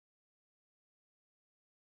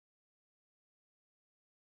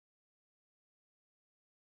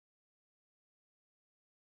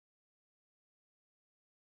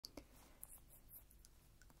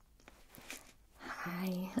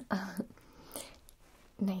Hi,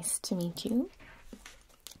 nice to meet you.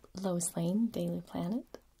 Lois Lane, Daily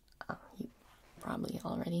Planet. You probably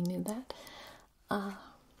already knew that.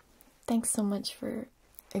 Thanks so much for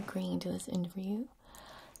agreeing to this interview.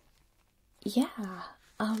 Yeah,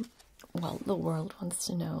 well, the world wants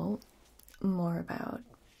to know more about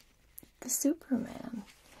the Superman.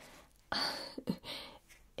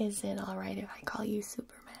 Is it alright if I call you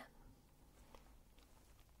Superman?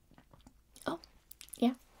 Oh,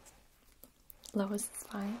 yeah. Lois is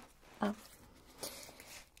fine.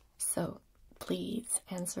 So please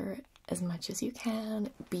answer as much as you can.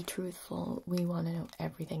 Be truthful. We want to know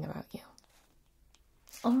everything about you.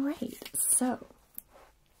 Alright, so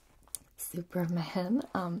Superman,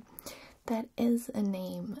 that is a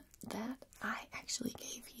name that I actually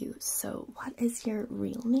gave you. So what is your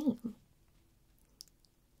real name?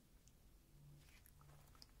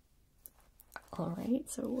 Alright,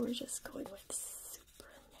 so we're just going with Superman.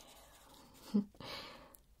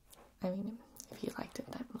 I mean, if you liked it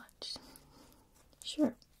that much.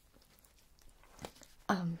 Sure.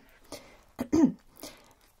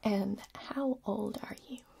 And how old are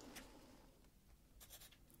you?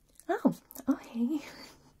 Oh, okay.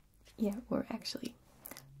 Yeah, we're actually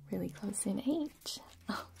really close in age.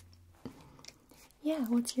 Oh. Yeah,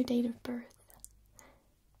 what's your date of birth?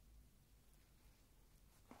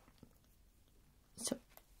 So,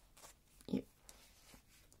 you...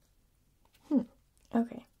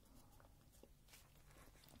 okay.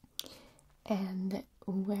 And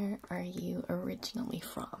where are you originally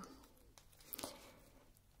from?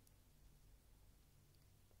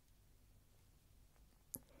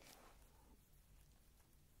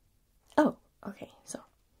 Oh, okay, so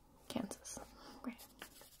Kansas. Great.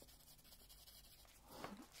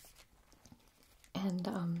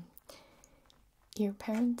 And, your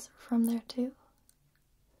parents are from there too?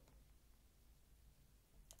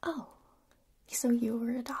 Oh, so you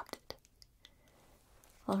were adopted.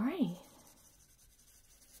 Alright.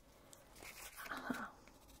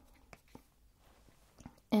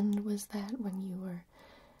 And was that when you were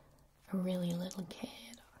a really little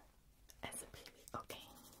kid or as a baby? Okay.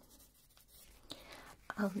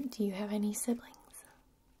 Do you have any siblings?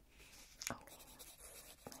 Okay.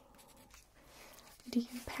 Do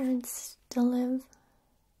your parents still live?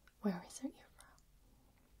 Where is it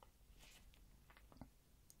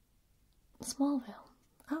you're from? Smallville.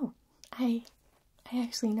 Oh, I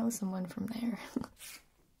actually know someone from there.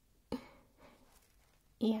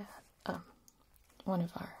 Yeah, one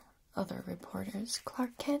of our other reporters,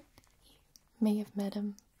 Clark Kent. You may have met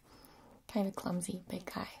him. Kind of clumsy, big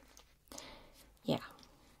guy. Yeah.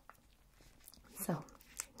 So,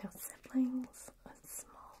 no siblings.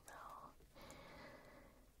 Smallville.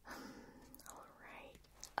 Alright.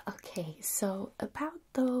 Okay, so about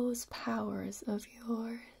those powers of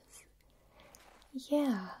yours.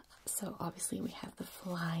 Yeah, so obviously we have the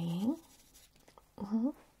flying.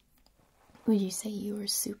 Would you say you were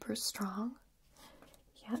super strong?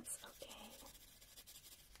 Yes, okay.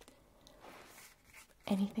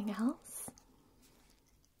 Anything else?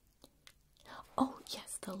 Oh,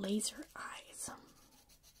 yes, the laser eyes.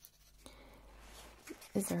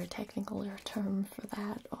 Is there a technical term for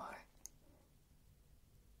that, or?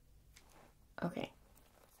 Okay.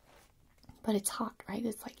 But it's hot, right?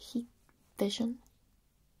 It's like heat vision.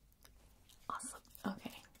 Awesome.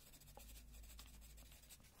 Okay.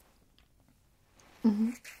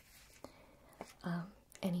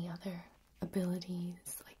 Any other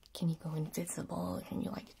abilities? Like, can you go invisible? Can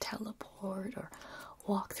you, like, teleport or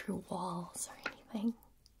walk through walls or anything?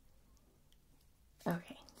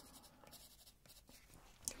 Okay.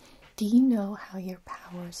 Do you know how your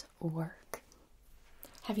powers work?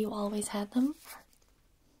 Have you always had them?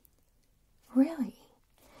 Really?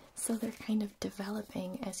 So they're kind of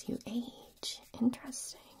developing as you age.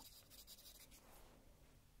 Interesting.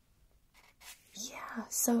 Yeah,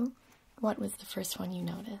 so what was the first one you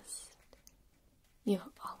noticed? You've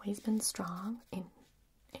always been strong and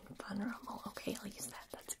invulnerable. Okay, I'll use that.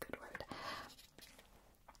 That's a good word.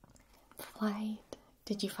 Flight.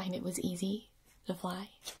 Did you find it was easy to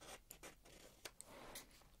fly?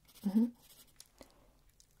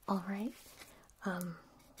 Alright.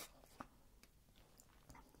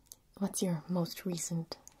 What's your most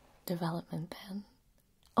recent development then?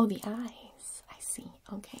 Oh, the eyes. I see.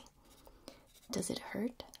 Okay. Does it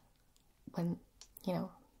hurt when, you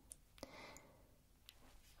know?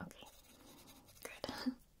 Okay. Good.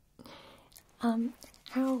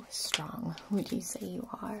 How strong would you say you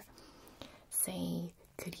are? Say,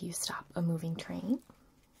 could you stop a moving train?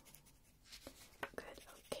 Good,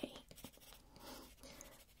 okay.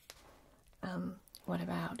 What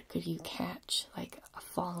about, could you catch, like, a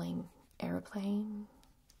falling airplane?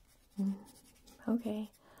 Okay.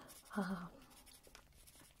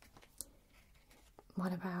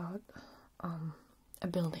 What about, a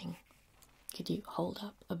building? Could you hold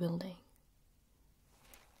up a building?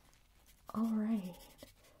 Alright.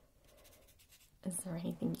 Is there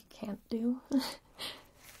anything you can't do?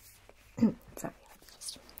 Sorry, that's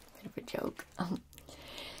just a bit of a joke.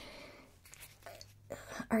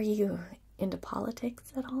 Are you into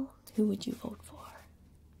politics at all? Who would you vote for?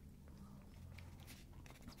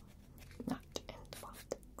 Not into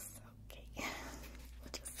politics, okay.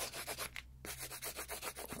 We'll just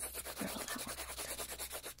throw that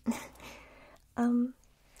one out.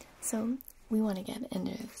 So we want to get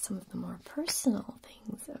into some of the more personal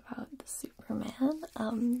things about the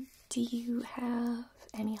Superman. Do you have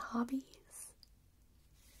any hobbies?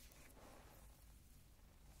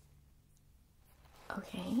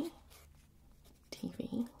 Okay.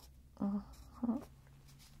 TV. Oh,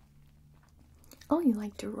 you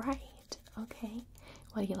like to write. Okay.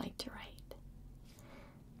 What do you like to write?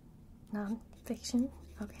 Non-fiction?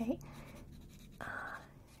 Okay.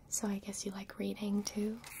 So I guess you like reading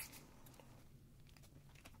too?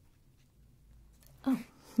 Oh.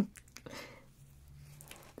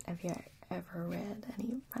 Have you ever read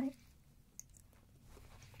any of my...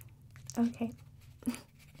 Okay.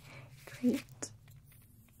 Great.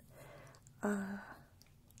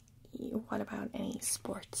 What about any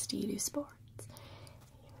sports? Do you do sports?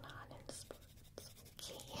 You're not into sports.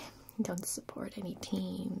 Okay. You don't support any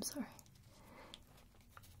teams or...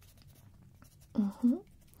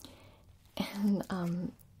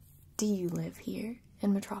 And, do you live here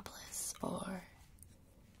in Metropolis, or...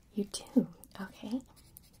 You do? Okay.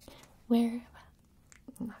 Where...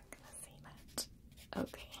 I'm not gonna say that.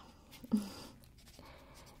 Okay.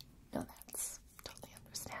 No, that's totally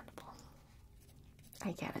understandable.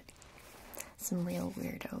 I get it. Some real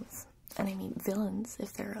weirdos. And I mean, villains,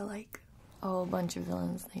 if there are like a whole bunch of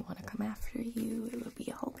villains, they want to come after you, it would be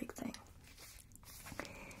a whole big thing.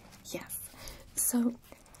 Yes. So,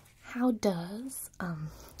 how does,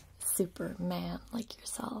 Superman like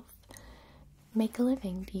yourself make a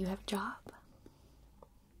living? Do you have a job?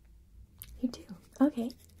 You do?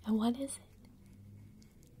 Okay. And what is it?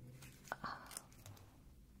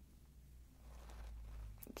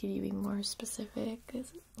 Can you be more specific?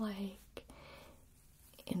 Is it like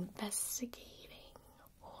investigating,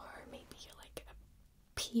 or maybe you're like a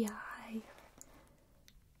PI?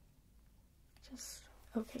 Just,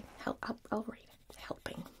 okay, I'll rate it.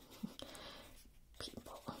 Helping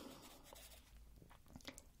people.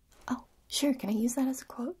 Oh, sure, can I use that as a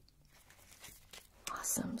quote?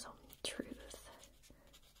 Awesome, so truth,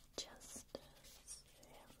 justice,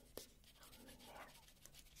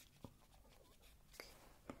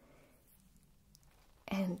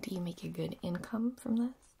 and do you make a good income from this?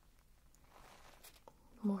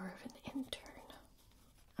 More of an intern.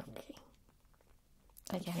 Okay.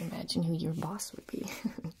 I can't imagine who your boss would be.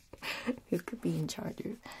 Who could be in charge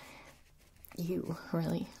of you,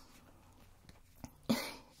 really?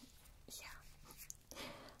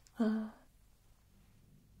 Yeah.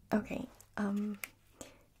 Okay.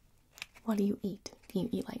 What do you eat? Do you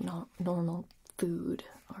eat like normal food,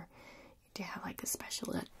 or do you have like a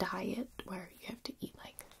special diet where you have to eat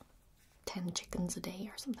like 10 chickens a day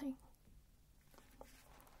or something?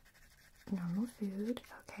 Normal food,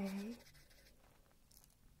 okay.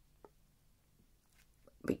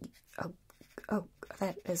 But, oh,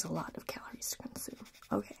 that is a lot of calories to consume.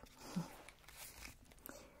 Okay.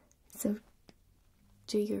 So,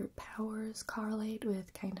 do your powers correlate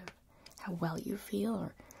with kind of how well you feel,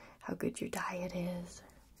 or how good your diet is?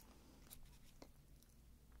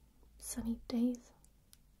 Sunny days?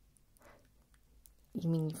 You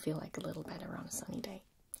mean you feel like a little better on a sunny day?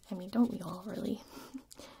 I mean, don't we all really?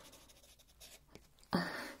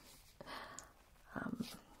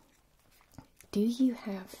 Do you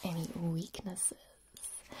have any weaknesses?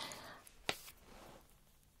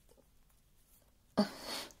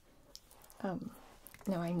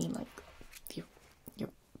 No, I mean like your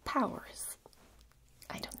powers.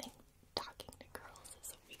 I don't think talking to girls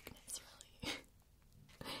is a weakness, really.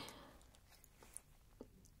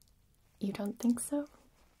 You don't think so?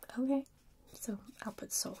 Okay. So I'll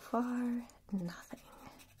put so far, nothing.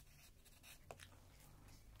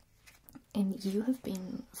 And you have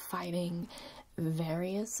been fighting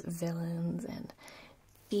various villains and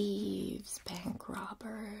thieves, bank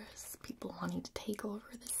robbers, people wanting to take over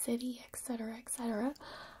the city, etc., etc.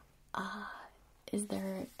 Is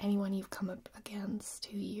there anyone you've come up against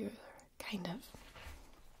who you're kind of,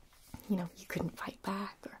 you couldn't fight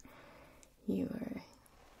back, or you were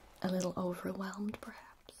a little overwhelmed,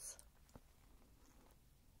 perhaps.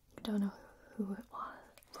 You don't know who it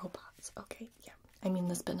was. Robots. Okay, yeah. I mean,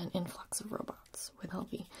 there's been an influx of robots with all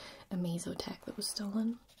the Amazo tech that was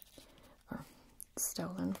stolen. Or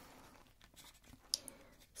stolen.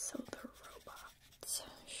 So the robots,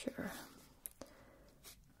 sure.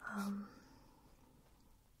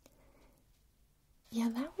 Yeah,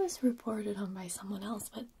 that was reported on by someone else,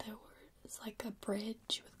 but there was like a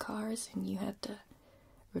bridge with cars and you had to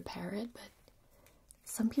repair it, but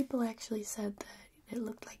some people actually said that it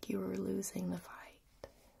looked like you were losing the fight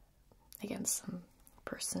against some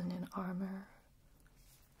person in armor.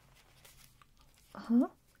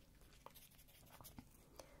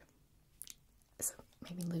 So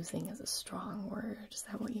maybe losing is a strong word. Is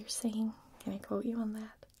that what you're saying? Can I quote you on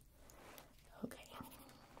that? Okay.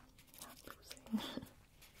 Not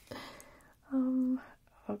losing.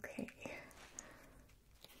 Okay.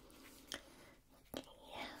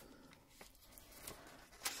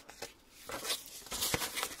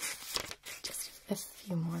 Just a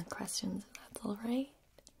few more questions, if that's alright.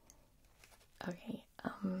 Okay,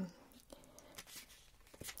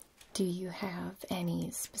 do you have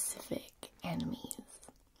any specific enemies?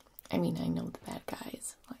 I mean, I know the bad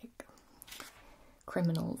guys, like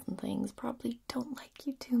criminals and things, probably don't like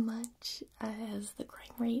you too much, as the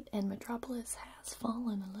crime rate in Metropolis has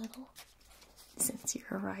fallen a little since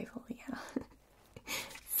your arrival, yeah.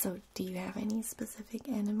 So, do you have any specific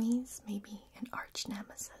enemies? Maybe an arch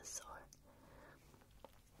nemesis,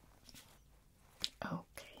 or...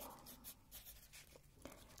 Okay.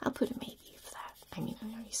 I'll put a maybe for that. I mean, I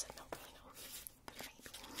know you said no, but put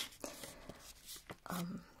a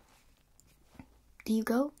maybe. Do you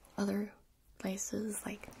go other places,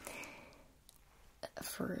 like,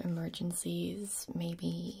 for emergencies?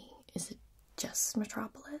 Maybe, is it just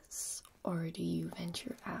Metropolis? Or do you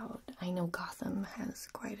venture out? I know Gotham has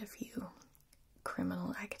quite a few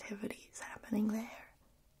criminal activities happening there.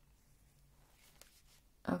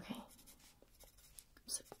 Okay.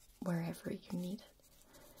 So, wherever you need it.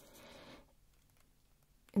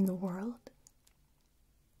 In the world?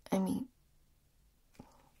 I mean,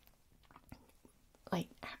 like,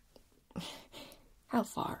 how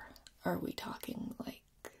far are we talking? Like,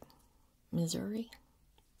 Missouri?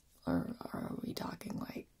 Or are we talking,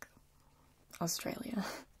 like, Australia?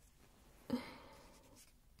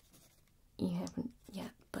 You haven't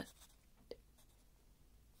yet, but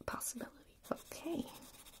possibility. Okay.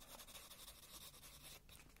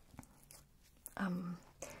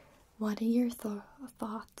 What are your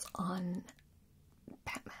thoughts on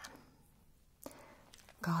Batman?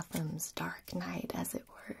 Gotham's Dark Knight, as it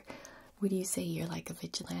were. Would you say you're like a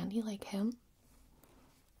vigilante like him?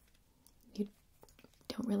 You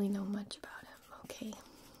don't really know much about him, okay.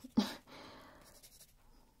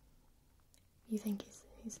 You think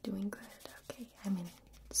he's doing good? Okay. I mean,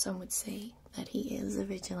 some would say that he is a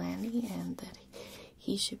vigilante and that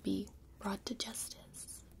he should be brought to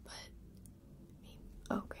justice.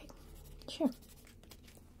 But, okay. Sure.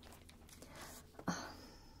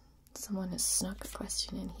 Someone has snuck a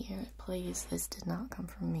question in here. Please, this did not come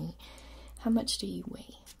from me. How much do you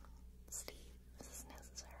weigh? Steve, is this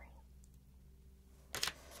necessary?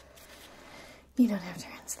 You don't have to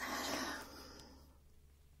answer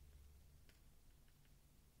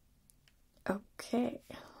that. Okay.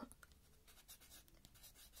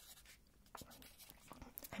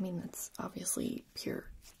 I mean, that's obviously pure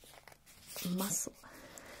muscle.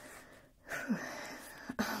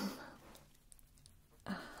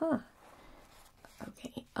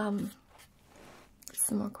 Okay,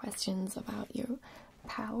 some more questions about your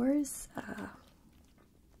powers.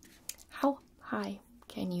 How high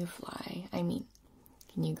can you fly? I mean,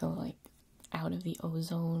 can you go, like, out of the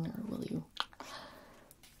ozone, or will you...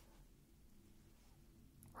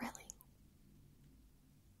 Really?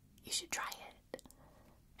 You should try it.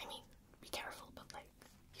 I mean, be careful, but, like,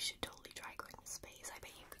 you should totally try going to space. I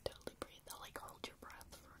bet you could totally breathe. They'll, like, hold your breath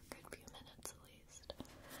for a good few minutes, at least.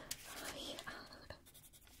 Yeah.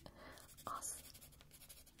 Awesome.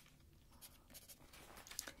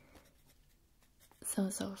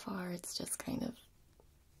 So far, it's just kind of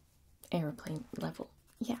airplane level.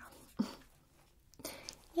 Yeah.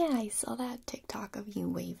 Yeah, I saw that TikTok of you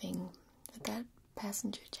waving at that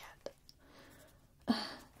passenger jet.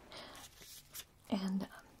 And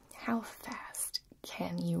how fast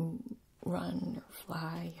can you run or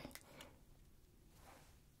fly?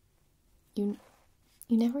 You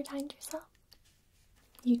never timed yourself?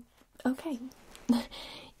 Okay.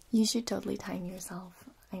 You should totally time yourself.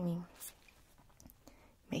 I mean,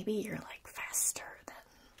 maybe you're like faster than,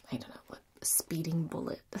 I don't know, what, a speeding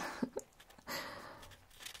bullet.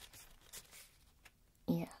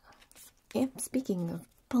 Yeah, if speaking of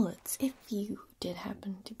bullets, if you did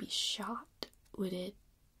happen to be shot, would it...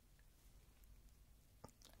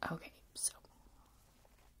 Okay, so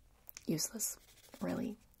useless,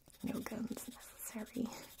 really. No guns necessary.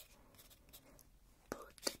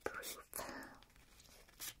 Bulletproof.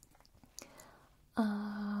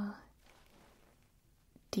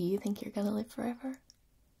 Do you think you're gonna live forever?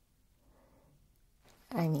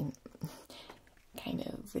 I mean, kind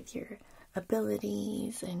of with your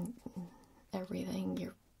abilities and everything,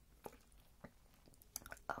 your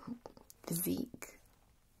physique,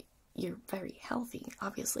 you're very healthy,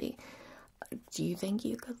 obviously. Do you think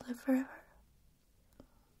you could live forever?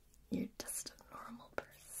 You're just a normal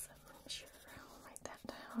person. Sure, I'll write that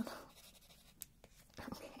down.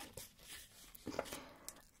 Okay.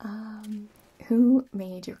 Who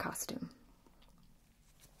made your costume?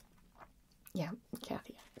 Yeah,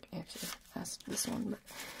 Kathy actually asked this one, but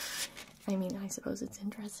I mean, I suppose it's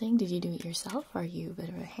interesting. Did you do it yourself? Are you a bit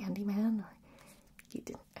of a handyman, or you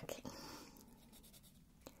didn't? Okay.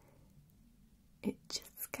 It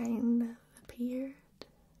just kind of appeared.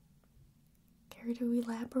 Care to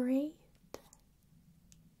elaborate?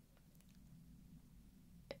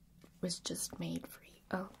 It was just made for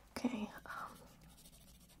you. Okay.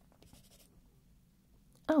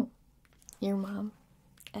 Oh, your mom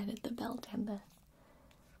added the belt and the...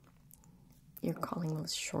 You're calling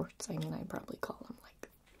those shorts? I mean, I probably call them, like,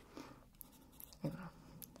 you know,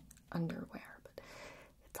 underwear, but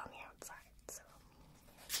it's on the outside, so...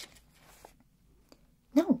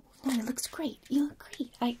 No, it looks great. You look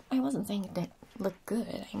great. I wasn't saying it didn't look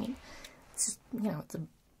good. I mean, it's just, you know, it's a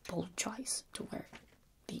bold choice to wear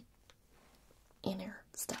the inner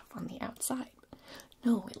stuff on the outside.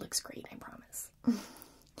 No, it looks great, I promise.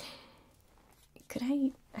 Could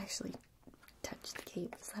I actually touch the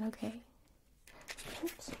cape? Is that okay?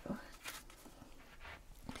 Thank you.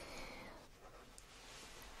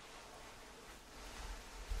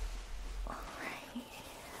 Alright.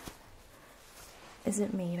 Is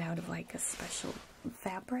it made out of like a special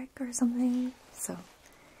fabric or something? So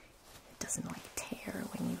it doesn't like tear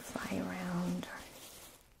when you fly around? Or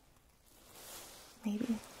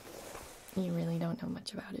maybe you really don't know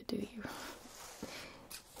much about it, do you?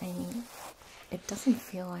 I mean, it doesn't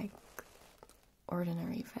feel like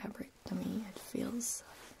ordinary fabric to me. It feels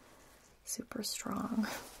super strong,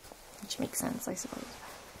 which makes sense, I suppose.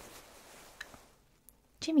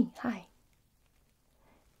 Jimmy, hi.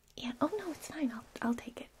 Yeah, oh no, it's fine. I'll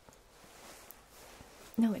take it.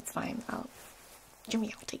 No, it's fine.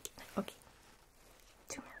 Jimmy, I'll take it. Okay.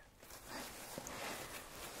 Come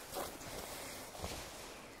here.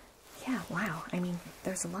 Yeah, wow. I mean,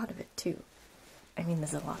 there's a lot of it too. I mean,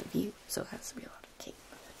 there's a lot of you, so it has to be a lot of cape.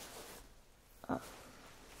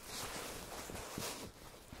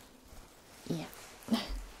 Yeah.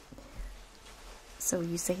 So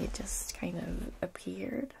you say it just kind of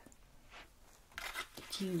appeared?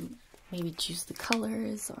 Did you maybe choose the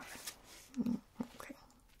colors, or... Okay.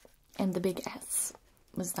 And the big S,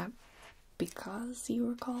 was that because you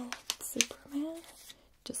were called Superman?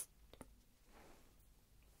 Just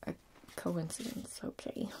a coincidence,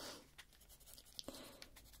 okay.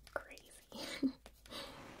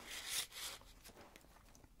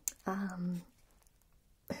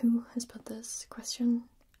 Who has put this question?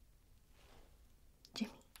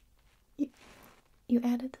 Jimmy. You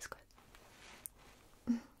added this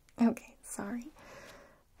question? Okay, sorry.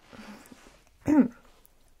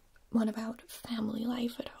 What about family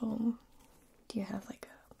life at home? Do you have like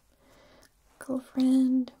a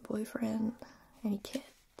girlfriend, boyfriend, any kids?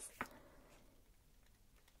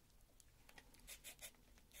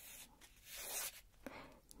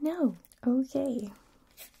 No, okay.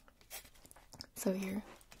 So you're,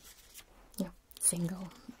 you know, single,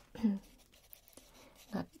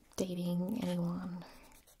 not dating anyone.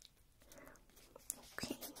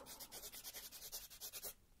 Okay.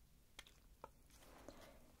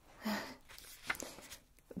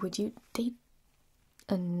 Would you date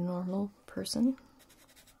a normal person?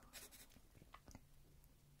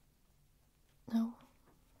 No?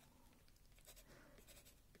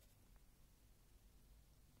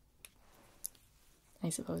 I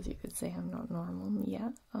suppose you could say I'm not normal. Yeah,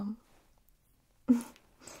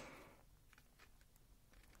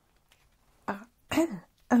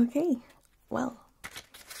 okay, well,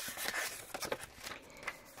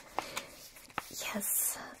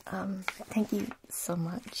 yes, thank you so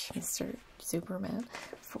much, Mr. Superman,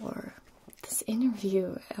 for this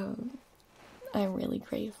interview. I'm really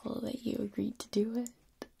grateful that you agreed to do it.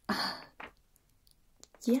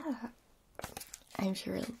 Yeah, I'm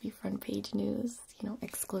sure it'll be front page news, you know,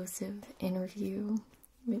 exclusive interview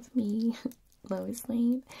with me, Lois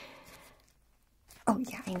Lane. Oh,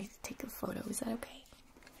 yeah, I need to take a photo. Is that okay?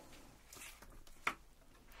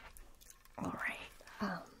 Alright,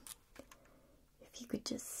 if you could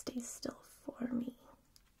just stay still for me.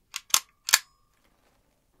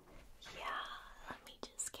 Yeah, let me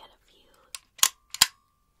just get a few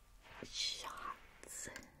shots.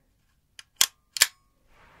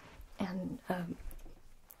 And,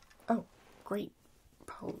 oh, great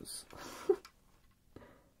pose.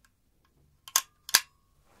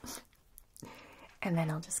 And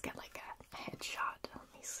then I'll just get like a headshot. Let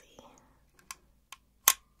me see.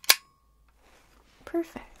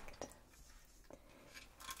 Perfect.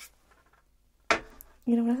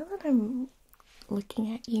 You know, now that I'm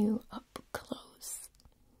looking at you up close,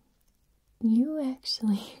 you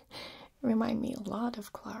actually remind me a lot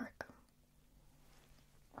of Clark.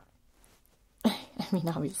 I mean,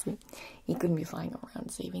 obviously, he couldn't be flying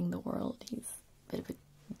around saving the world. He's a bit of a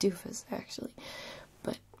doofus, actually.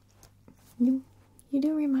 But you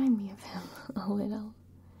do remind me of him a little.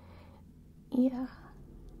 Yeah.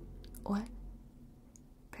 What?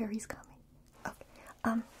 Perry's coming. Okay.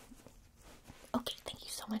 Okay, thank you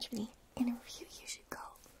so much for the interview. You should go.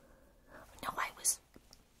 No, I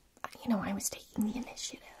was taking the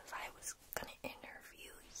initiative. I was gonna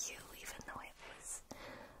interview you, even though it was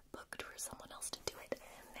booked for someone else to do it.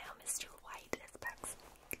 And now Mr. White is back, so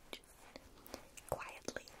you could just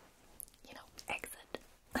quietly, exit.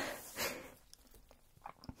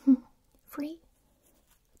 Free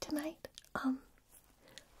tonight?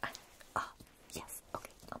 Yes,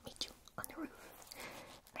 okay, I'll meet you on the roof.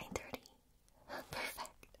 9:30. Perfect.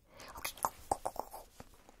 Okay, go.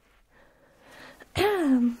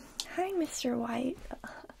 Hi, Mr. White.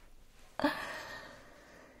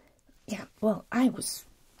 Yeah, well,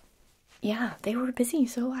 they were busy,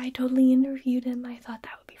 so I totally interviewed him. I thought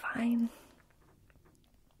that would be fine.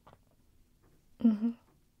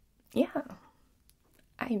 Yeah.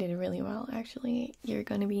 I did really well, actually. You're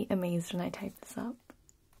gonna be amazed when I type this up.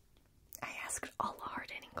 I asked all the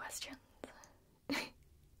hard-hitting questions.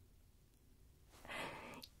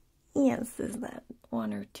 Yes, is that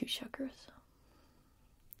one or two sugars?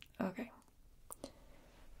 Okay.